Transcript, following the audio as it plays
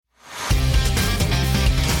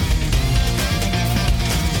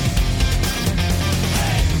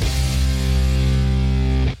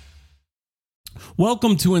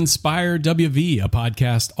Welcome to Inspire WV, a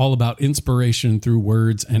podcast all about inspiration through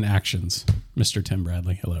words and actions. Mr. Tim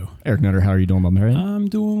Bradley, hello. Eric Nutter, how are you doing, my man? I'm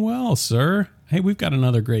doing well, sir. Hey, we've got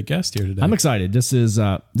another great guest here today. I'm excited. This is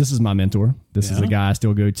my mentor. This is a guy I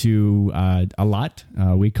still go to a lot.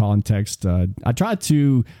 We call and text. I try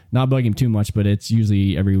to not bug him too much, but it's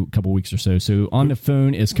usually every couple weeks or so. So on the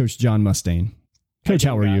phone is Coach John Mustaine. Coach,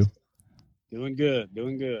 how are you? Doing good.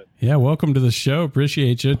 Yeah, welcome to the show.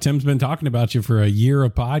 Appreciate you. Tim's been talking about you for a year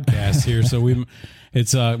of podcasts here, so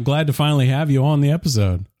I'm glad to finally have you on the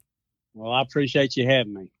episode. Well, I appreciate you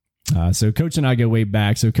having me. So Coach and I go way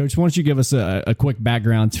back. So Coach, why don't you give us a quick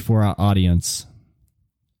background for our audience?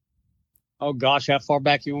 Oh gosh, how far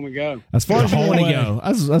back you want to go? As far as you want to go.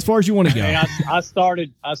 As far as you want to go. Hey, I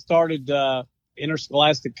started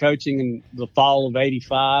interscholastic coaching in the fall of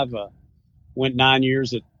 '85. Went 9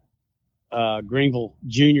 years at Greenville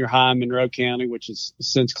Junior High in Monroe County, which is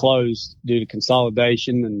since closed due to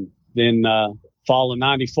consolidation. And then fall of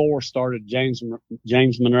 '94 started James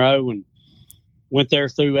Monroe and went there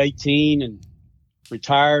through 18 and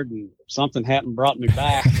retired, and something happened, brought me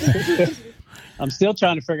back. I'm still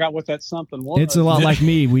trying to figure out what that something was. It's a lot like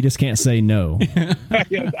me. We just can't say no.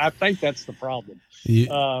 I think that's the problem.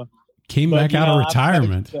 Came back out of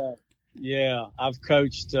retirement. I've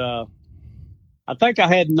coached. I think I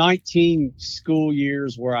had 19 school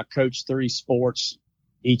years where I coached 3 sports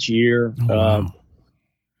each year. Oh, wow.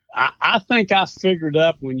 I think I figured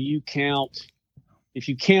up if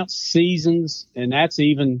you count seasons, and that's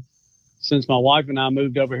even since my wife and I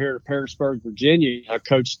moved over here to Pearisburg, Virginia. I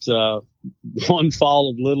coached one fall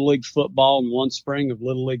of Little League football and one spring of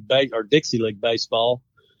Little League or Dixie League baseball.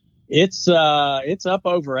 It's up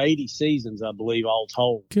over 80 seasons, I believe, all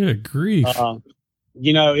told. Good grief!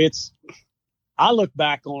 I look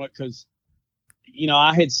back on it because,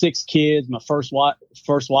 I had 6 kids. My first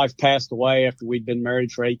wife passed away after we'd been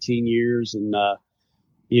married for 18 years, and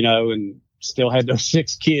and still had those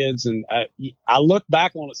 6 kids. And I look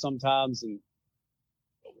back on it sometimes and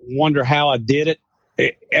wonder how I did it.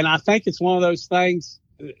 And I think it's one of those things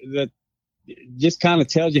that just kind of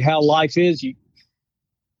tells you how life is.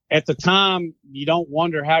 At the time, you don't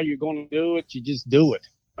wonder how you're going to do it. You just do it.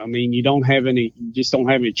 I mean, you just don't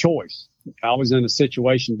have any choice. I was in a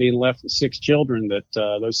situation being left with 6 children that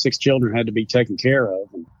those 6 children had to be taken care of.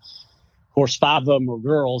 And of course, 5 of them were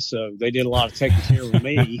girls, so they did a lot of taking care of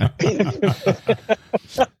me.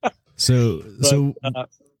 So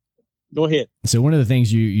go ahead. So one of the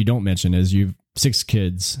things you don't mention is you've 6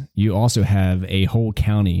 kids. You also have a whole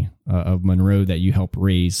county of Monroe that you help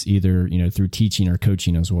raise, either through teaching or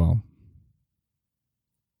coaching as well.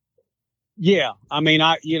 Yeah, I mean,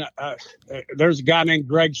 there's a guy named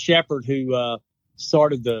Greg Shepard who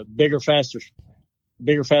started the Bigger, Faster,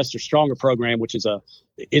 Stronger program, which is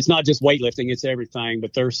it's not just weightlifting, it's everything,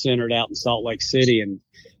 but they're centered out in Salt Lake City. And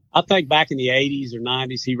I think back in the 80s or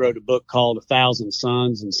 90s, he wrote a book called 1,000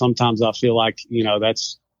 Sons. And sometimes I feel like,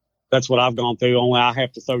 that's what I've gone through. Only I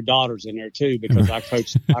have to throw daughters in there too, because I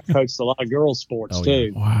coached a lot of girls sports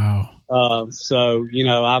too. Yeah. Wow. So,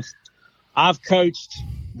 I've coached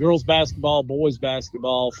girls basketball, boys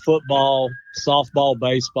basketball, football, softball,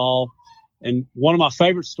 baseball. And one of my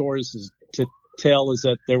favorite stories to tell is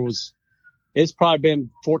that it's probably been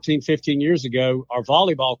 14, 15 years ago, our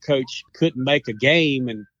volleyball coach couldn't make a game,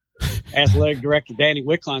 and athletic director Danny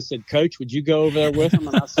Wickline said, "Coach, would you go over there with him?"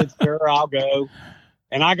 And I said, "Sure, I'll go."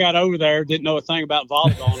 And I got over there, didn't know a thing about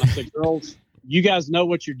volleyball. And I said, "Girls, you guys know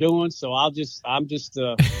what you're doing, so I'm just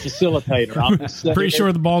a facilitator." Pretty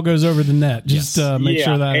sure the ball goes over the net. Just make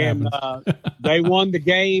sure that happens. They won the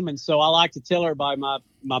game, and so I like to tell everybody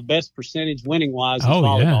my best percentage winning wise is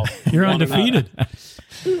volleyball. Yeah. You're undefeated.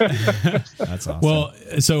 That's awesome. Well,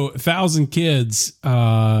 so 1,000 kids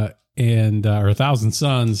or 1,000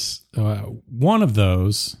 sons. One of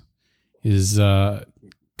those is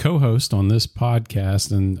co-host on this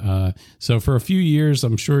podcast, and so for a few years,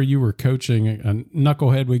 I'm sure you were coaching a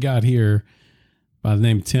knucklehead we got here by the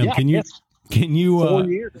name of Tim. Yeah, Can you 4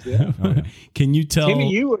 years? Yeah. Can you tell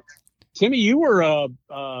Timmy? You were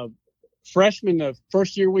a freshman the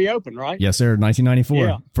first year we opened, right? Yes, sir. 1994,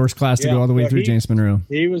 Yeah. First class to go all the way through James Monroe.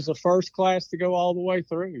 He was the first class to go all the way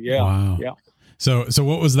through. Yeah. Wow. Yeah. So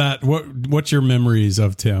what was that? What's your memories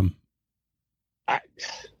of Tim?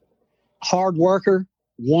 Hard worker.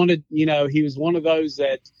 He was one of those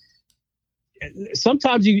that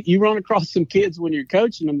sometimes you run across some kids when you're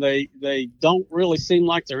coaching them, they don't really seem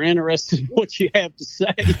like they're interested in what you have to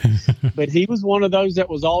say. But he was one of those that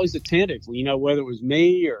was always attentive, whether it was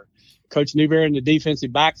me or Coach Newberry in the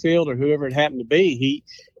defensive backfield or whoever it happened to be.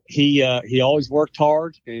 He always worked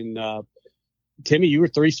hard. And Timmy, you were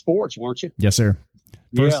 3 sports, weren't you? Yes, sir.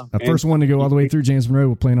 First one to go all the way through James Monroe.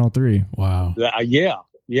 We're playing all three. Wow.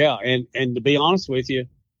 Yeah. And to be honest with you,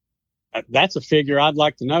 that's a figure I'd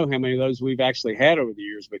like to know how many of those we've actually had over the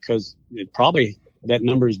years, because it probably that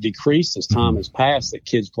number has decreased as time has passed that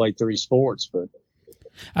kids play 3 sports. But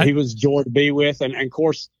he was a joy to be with. And of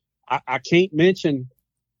course, I can't mention,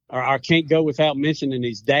 or I can't go without mentioning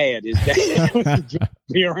his dad. His dad was a joy to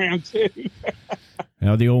be around too.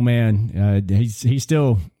 The old man, he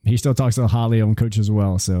still talks to highly on Coach as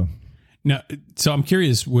well. So now, so I'm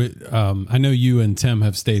curious. I know you and Tim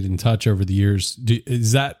have stayed in touch over the years.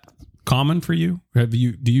 Is that common for you? Do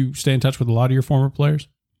you stay in touch with a lot of your former players?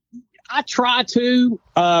 I try to.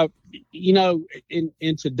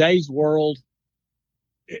 In today's world,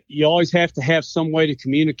 you always have to have some way to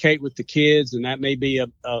communicate with the kids, and that may be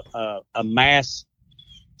a mass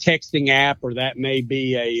texting app, or that may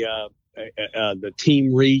be the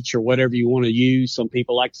Team Reach, or whatever you want to use. Some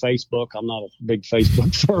people like Facebook. I'm not a big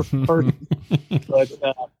Facebook person, but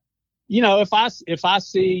if I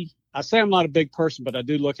see, I say I'm not a big person, but I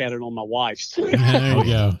do look at it on my wife's. There you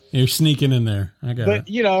go. You're sneaking in there. I got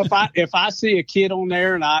it. But if I see a kid on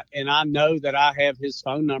there and I know that I have his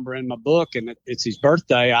phone number in my book and it's his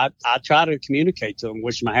birthday, I try to communicate to him,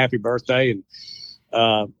 wish him a happy birthday.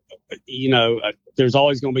 And, there's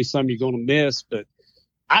always going to be some you're going to miss, but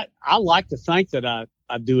I like to think that I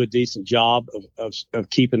do a decent job of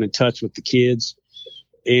keeping in touch with the kids.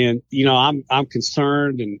 And, I'm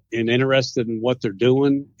concerned and interested in what they're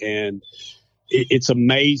doing. And it's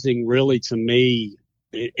amazing, really, to me,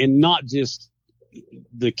 and not just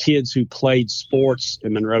the kids who played sports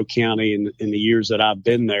in Monroe County in the years that I've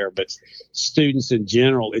been there, but students in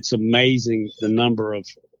general. It's amazing the number of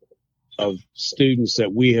students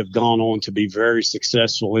that we have gone on to be very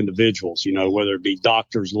successful individuals, whether it be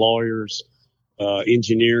doctors, lawyers,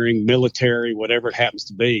 engineering, military, whatever it happens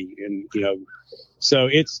to be. And, so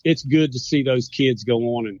it's good to see those kids go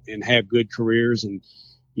on and have good careers. And,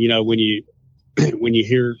 when you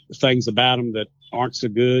hear things about them that aren't so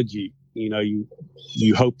good,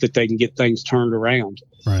 you hope that they can get things turned around.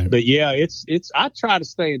 Right. But yeah, I try to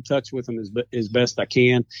stay in touch with them as best I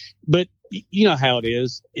can, but you know how it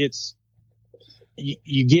is.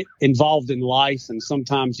 You get involved in life, and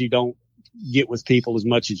sometimes you don't get with people as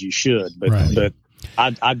much as you should, but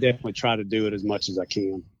I definitely try to do it as much as I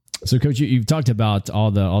can. So, Coach, you've talked about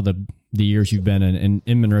all the years you've been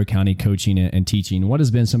in Monroe County coaching and teaching. What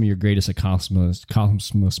has been some of your greatest accomplishments?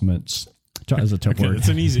 That's a tough word.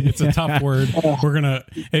 It's a tough word.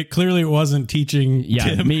 It clearly wasn't teaching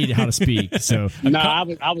me how to speak. So no,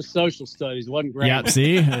 I was social studies. Wasn't great. Yeah,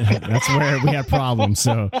 see, that's where we have problems.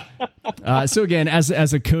 So again,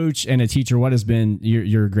 as a coach and a teacher, what has been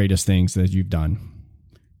your greatest things that you've done?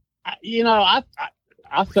 I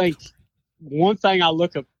think one thing I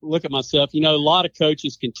look at myself, a lot of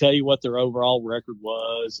coaches can tell you what their overall record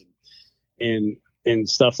was and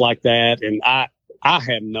stuff like that. And I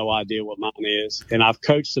have no idea what mine is. And I've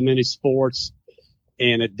coached so many sports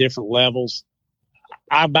and at different levels.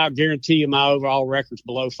 I about guarantee you my overall record's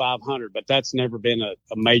below 500, but that's never been a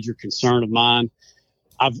major concern of mine.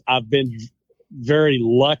 I've been very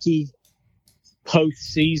lucky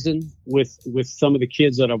postseason with some of the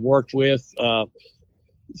kids that I've worked with,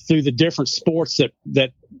 through the different sports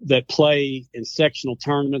that play in sectional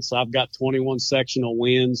tournaments. I've got 21 sectional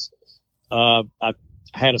wins. I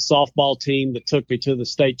had a softball team that took me to the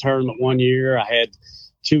state tournament one year. I had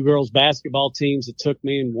 2 girls basketball teams that took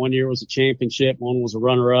me, and one year was a championship. One was a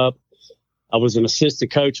runner-up. I was an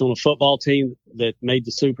assistant coach on a football team that made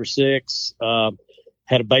the Super Six.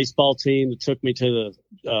 Had a baseball team that took me to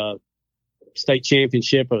the state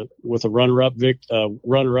championship with a runner-up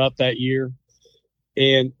that year.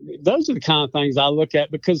 And those are the kind of things I look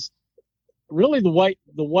at, because really the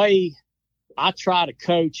way I try to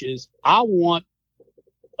coach is I want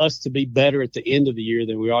us to be better at the end of the year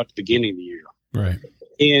than we are at the beginning of the year. Right.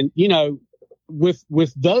 And,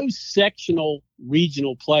 with those sectional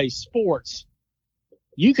regional play sports,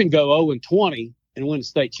 you can go 0-20 and win a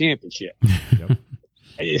state championship. Yep.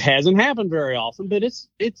 It hasn't happened very often, but it's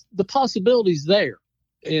the possibility's there.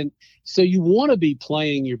 And so you want to be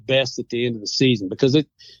playing your best at the end of the season, because I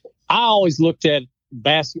always looked at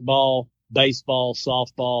basketball, baseball,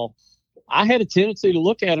 softball. I had a tendency to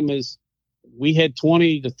look at them as we had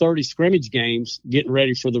 20 to 30 scrimmage games getting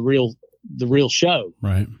ready for the real show.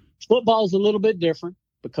 Right. Football's a little bit different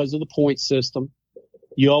because of the point system.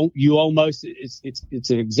 You almost, it's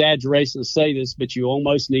an exaggeration to say this, but you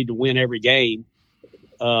almost need to win every game.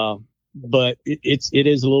 But it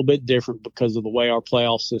is a little bit different because of the way our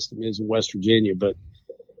playoff system is in West Virginia. But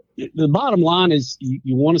the bottom line is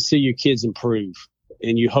you want to see your kids improve.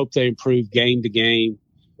 and you hope they improve game to game.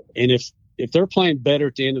 And if they're playing better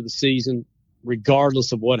at the end of the season,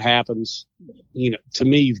 regardless of what happens, to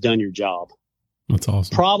me, you've done your job. That's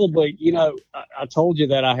awesome. Probably, I told you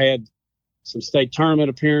that I had some state tournament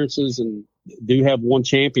appearances and do have one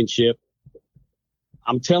championship.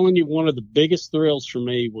 I'm telling you, one of the biggest thrills for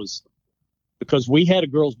me was because we had a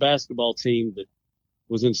girls basketball team that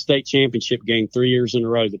was in state championship game 3 years in a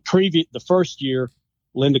row. The first year,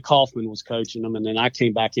 Linda Kaufman was coaching them, and then I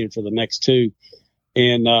came back in for the next two.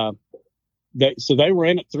 And so they were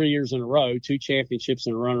in it 3 years in a row, 2 championships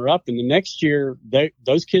and a runner-up. And the next year,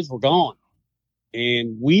 those kids were gone.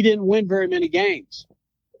 And we didn't win very many games.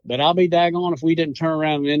 But I'll be daggone if we didn't turn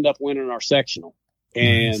around and end up winning our sectional.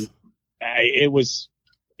 And nice.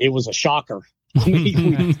 It was a shocker. I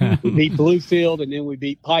mean, we beat Bluefield, and then we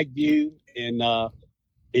beat Pikeview, and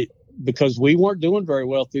because we weren't doing very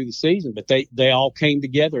well through the season, but they all came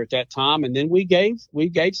together at that time, and then we gave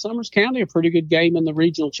Summers County a pretty good game in the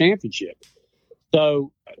regional championship.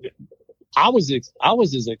 So I was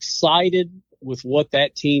as excited with what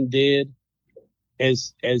that team did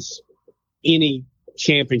as any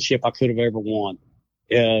championship I could have ever won,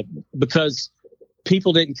 because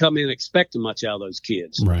people didn't come in expecting much out of those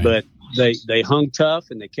kids, right. But they hung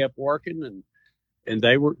tough and they kept working, and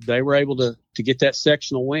they were able to get that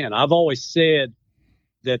sectional win. I've always said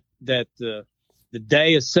that the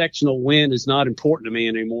day a sectional win is not important to me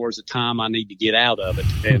anymore. Is the time I need to get out of it.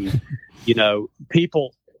 And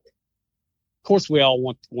people, of course, we all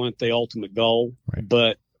want the ultimate goal, right.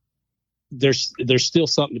 But there's still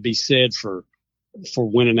something to be said for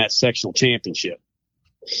winning that sectional championship.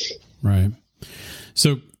 Right.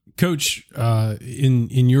 So, Coach,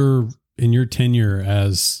 in your tenure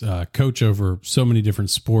as coach over so many different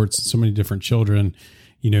sports, so many different children,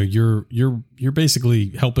 you're basically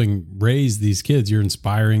helping raise these kids. You're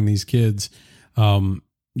inspiring these kids.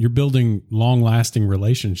 You're building long-lasting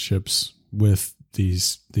relationships with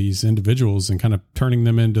these individuals and kind of turning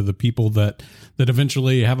them into the people that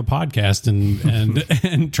eventually have a podcast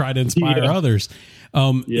and try to inspire others.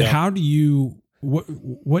 How do you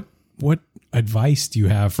what advice do you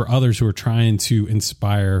have for others who are trying to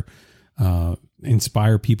inspire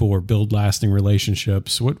people or build lasting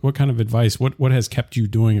relationships? What kind of advice, what has kept you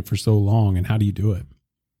doing it for so long, and how do you do it?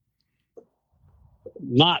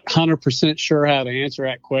 Not 100% sure how to answer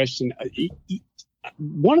that question.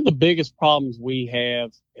 One of the biggest problems we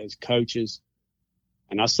have as coaches,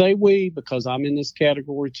 and I say we because I'm in this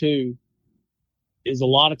category too, is a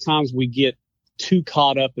lot of times we get too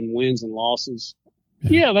caught up in wins and losses.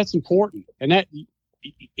 Yeah, that's important. And that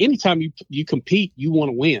anytime you compete, you want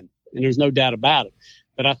to win, and there's no doubt about it.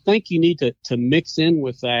 But I think you need to mix in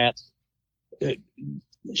with that,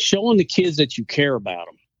 showing the kids that you care about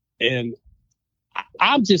them. And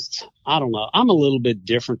I don't know. I'm a little bit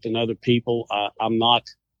different than other people. I'm not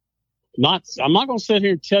going to sit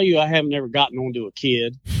here and tell you I haven't ever gotten onto a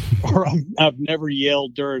kid or I've never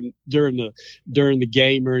yelled during the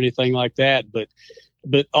game or anything like that.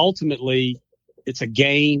 But ultimately it's a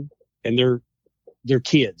game, and they're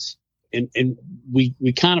kids. And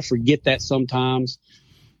we kind of forget that sometimes.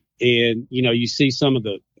 And, you see some of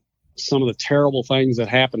the terrible things that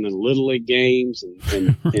happen in Little League games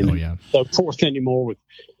and so forth anymore, with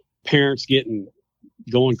parents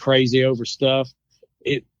going crazy over stuff.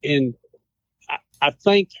 And I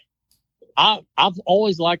think I've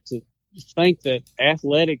always liked to think that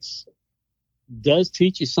athletics does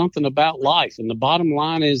teach you something about life. And the bottom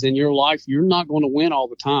line is, in your life, you're not going to win all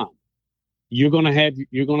the time. You're going to have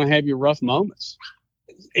your rough moments.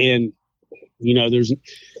 And, there's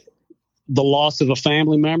the loss of a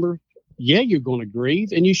family member. Yeah, you're going to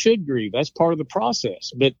grieve, and you should grieve. That's part of the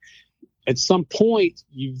process. But at some point,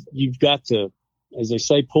 you've got to, as they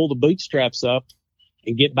say, pull the bootstraps up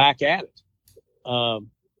and get back at it.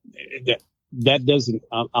 That doesn't.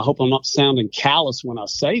 I hope I'm not sounding callous when I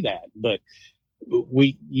say that, but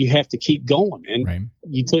you have to keep going. And right.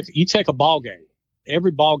 You take a ball game.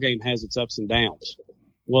 Every ball game has its ups and downs.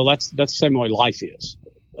 Well, that's the same way life is.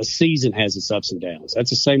 A season has its ups and downs.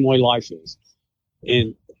 That's the same way life is.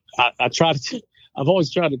 And I've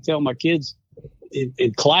always tried to tell my kids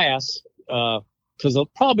in class, because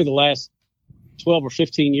probably the last 12 or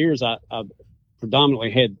 15 years, I've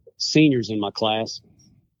predominantly had seniors in my class,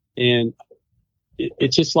 and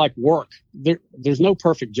it's just like work. There's no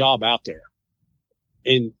perfect job out there.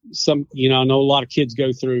 And I know a lot of kids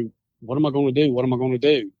go through, what am I going to do? What am I going to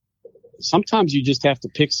do? Sometimes you just have to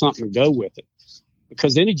pick something and go with it,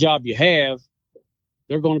 because any job you have,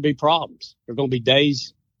 there are going to be problems. There are going to be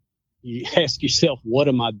days you ask yourself, what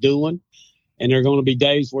am I doing? And there are going to be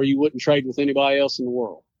days where you wouldn't trade with anybody else in the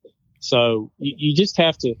world. So you just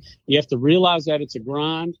have to realize that it's a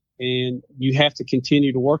grind, and you have to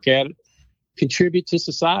continue to work at it, contribute to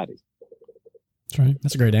society. That's right.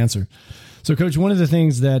 That's a great answer. So, Coach, one of the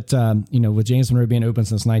things that, with James Monroe being open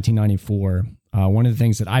since 1994, one of the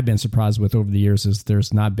things that I've been surprised with over the years is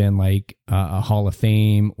there's not been like a Hall of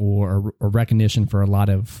Fame or a recognition for a lot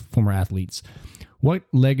of former athletes. What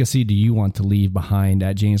legacy do you want to leave behind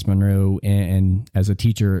at James Monroe and as a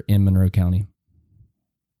teacher in Monroe County?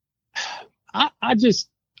 I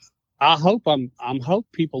hope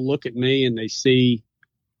people look at me and they see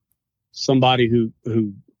somebody who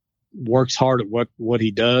works hard at what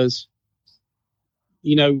he does.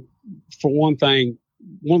 For one thing,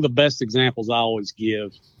 one of the best examples I always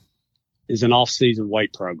give is an off-season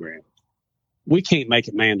weight program. We can't make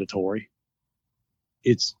it mandatory.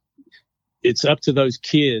 It's up to those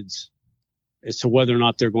kids as to whether or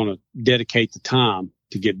not they're going to dedicate the time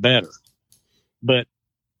to get better. But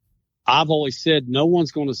I've always said no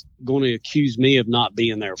one's going to accuse me of not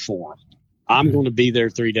being there for them. I'm going to be there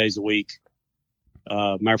 3 days a week.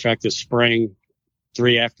 Matter of fact, this spring,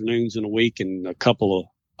 3 afternoons in a week, and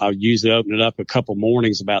I'll usually open it up a couple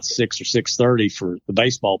mornings about 6 or 6:30 for the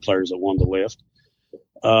baseball players that want to lift.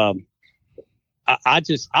 I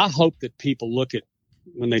hope that people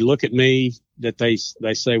when they look at me, that they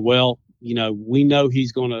say, well, we know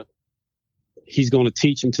he's going to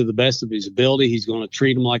teach them to the best of his ability. He's going to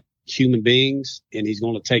treat them like human beings, and he's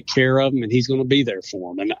going to take care of them, and he's going to be there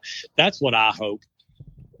for them. And that's what I hope.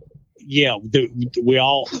 Yeah, we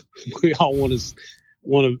all want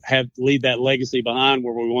to leave that legacy behind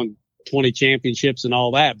where we won 20 championships and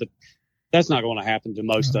all that, but that's not going to happen to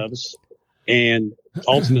most of us. And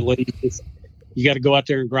ultimately, you got to go out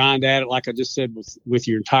there and grind at it, like I just said, with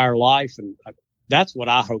your entire life. And that's what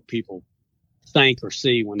I hope people think or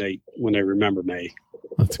see when they remember me.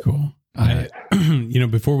 That's cool.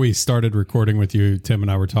 Before we started recording with you, Tim and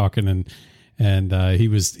I were talking, and he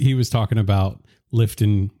was talking about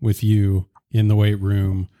lifting with you in the weight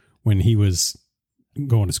room when he was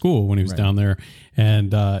going to school, when he was down there.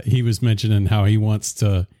 And he was mentioning how he wants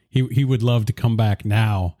to, he would love to come back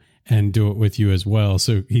now and do it with you as well.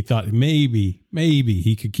 So he thought maybe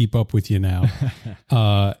he could keep up with you now.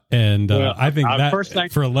 I think that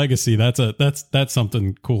for a legacy, that's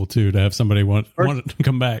something cool too, to have somebody want to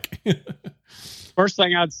come back. First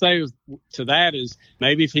thing I'd say to that is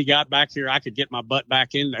maybe if he got back here, I could get my butt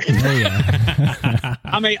back in there. Oh, yeah.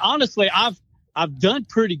 I mean, honestly, I've done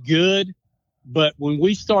pretty good, but when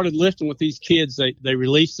we started lifting with these kids, they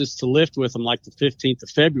released us to lift with them like the 15th of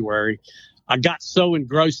February. I got so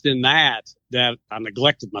engrossed in that I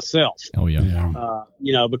neglected myself. Oh yeah.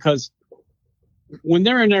 Because when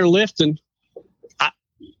they're in there lifting,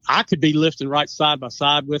 I could be lifting right side by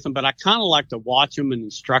side with them, but I kind of like to watch them and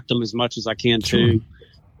instruct them as much as I can too.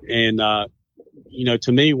 And,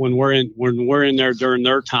 to me, when we're in there during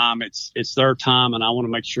their time, it's their time, and I want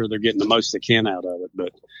to make sure they're getting the most they can out of it.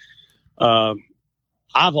 But,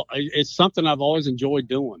 it's something I've always enjoyed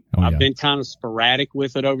doing. Oh, yeah. I've been kind of sporadic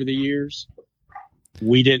with it over the years.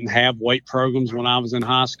 We didn't have weight programs when I was in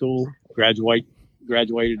high school. Graduated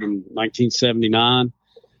in 1979.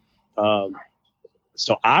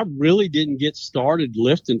 So I really didn't get started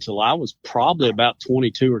lifting until I was probably about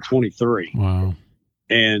 22 or 23. Wow.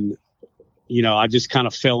 And, I just kind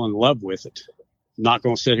of fell in love with it. I'm not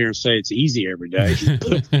going to sit here and say it's easy every day.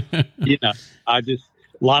 A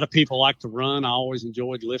lot of people like to run. I always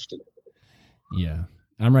enjoyed lifting. Yeah,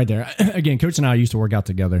 I'm right there. Again, Coach and I used to work out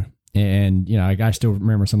together. And, I still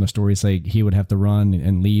remember some of the stories. Like, he would have to run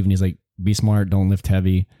and leave, and he's like, be smart, don't lift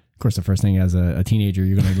heavy. Of course, the first thing as a teenager,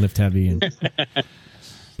 you're going to lift heavy.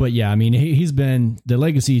 But yeah, I mean, he's been, the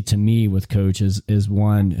legacy to me with Coach is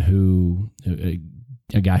one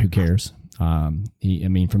a guy who cares. From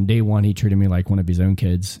day one, he treated me like one of his own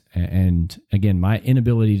kids. And again, my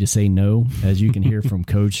inability to say no, as you can hear from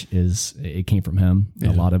Coach, it came from him.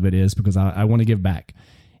 Yeah. A lot of it is because I want to give back.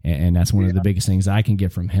 And that's one of the biggest things I can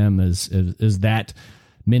get from him is that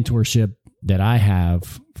mentorship that I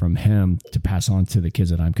have from him to pass on to the kids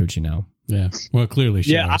that I'm coaching now. Yeah. Well, clearly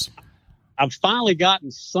shows. Yeah, I've finally gotten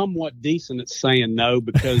somewhat decent at saying no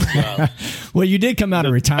because well, you did come out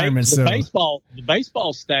of retirement. The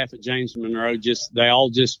baseball staff at James Monroe they all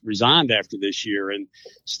resigned after this year, and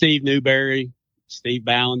Steve Newberry, Steve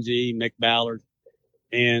Ballingy, Mick Ballard,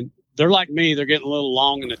 and they're like me. They're getting a little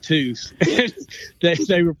long in the tooth.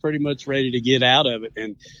 They were pretty much ready to get out of it,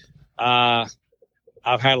 and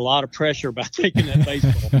I've had a lot of pressure about taking that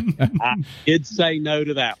baseball. I did say no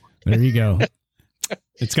to that one. There you go.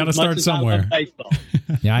 It's got to start somewhere.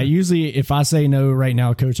 Yeah, if I say no right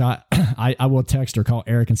now, Coach, I I will text or call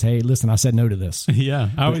Eric and say, hey, listen, I said no to this. Yeah,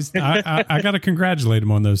 I got to congratulate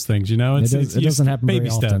him on those things. You know, It doesn't happen baby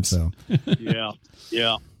very often. steps. So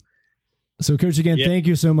Yeah. So, Coach, again, thank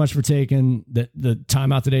you so much for taking the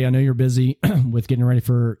time out today. I know you're busy with getting ready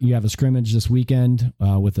you have a scrimmage this weekend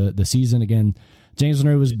with the season. Again, James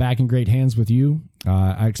Monroe is back in great hands with you.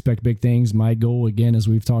 I expect big things. My goal, again, as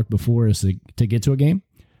we've talked before, is to get to a game.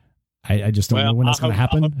 I just don't know when that's going to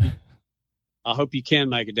happen. I hope you can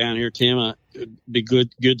make it down here, Tim. It'd be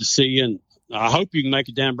good to see you, and I hope you can make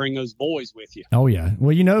it down and bring those boys with you. Oh, yeah.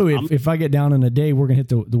 Well, if I get down in a day, we're going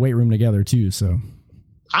to hit the weight room together, too, so...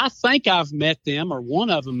 I think I've met them or one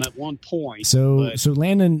of them at one point. So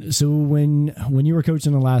Landon, when you were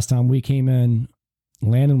coaching the last time we came in,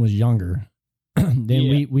 Landon was younger.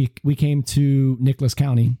 Then we came to Nicholas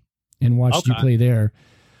County and watched you play there.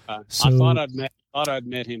 So I thought I'd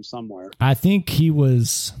met him somewhere. I think he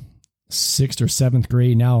was 6th or 7th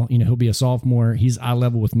grade. Now, he'll be a sophomore. He's eye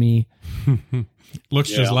level with me.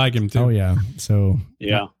 Looks just like him too. Oh yeah. So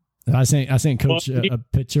yeah. I sent Coach a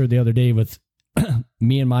picture the other day with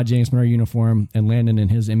me in my James Monroe uniform and Landon in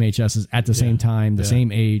his MHSs at the same time, the same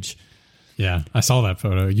age. Yeah, I saw that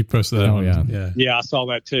photo. You posted that. Oh, yeah, I saw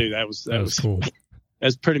that too. That was cool.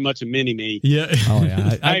 That's pretty much a mini me. Yeah. Oh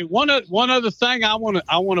yeah. Hey, one other thing I want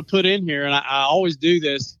to put in here, and I always do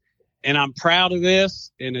this, and I'm proud of this.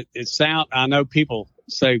 And I know people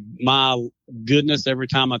say my goodness every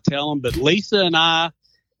time I tell them, but Lisa and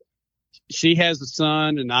she has a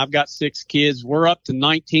son, and I've got 6 kids. We're up to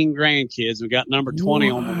 19 grandkids. We got number 20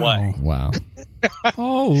 on the way. Wow.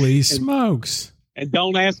 Holy smokes. And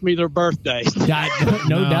don't ask me their birthdays. No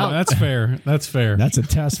doubt. That's fair. That's a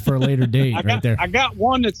test for a later date right there. I got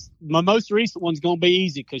one my most recent one's going to be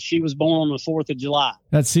easy because she was born on the 4th of July.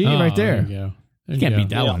 Right there. There you go. You can't beat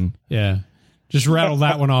that one. Yeah. Just rattle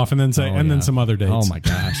that one off and then say, then some other dates. Oh my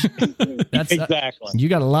gosh. That's exactly. You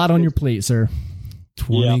got a lot on your plate, sir.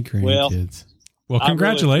 20 grandkids. Well,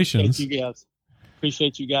 congratulations. Really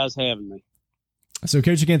appreciate you guys having me. So,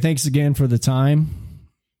 Coach, again, thanks again for the time.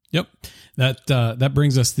 Yep. That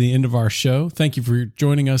brings us to the end of our show. Thank you for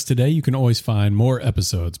joining us today. You can always find more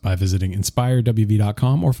episodes by visiting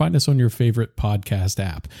inspiredwv.com or find us on your favorite podcast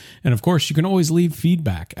app. And of course, you can always leave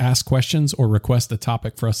feedback, ask questions, or request a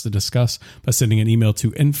topic for us to discuss by sending an email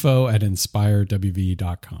to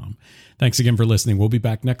info@inspiredwv.com. Thanks again for listening. We'll be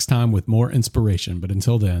back next time with more inspiration. But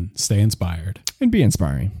until then, stay inspired. And be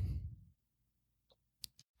inspiring.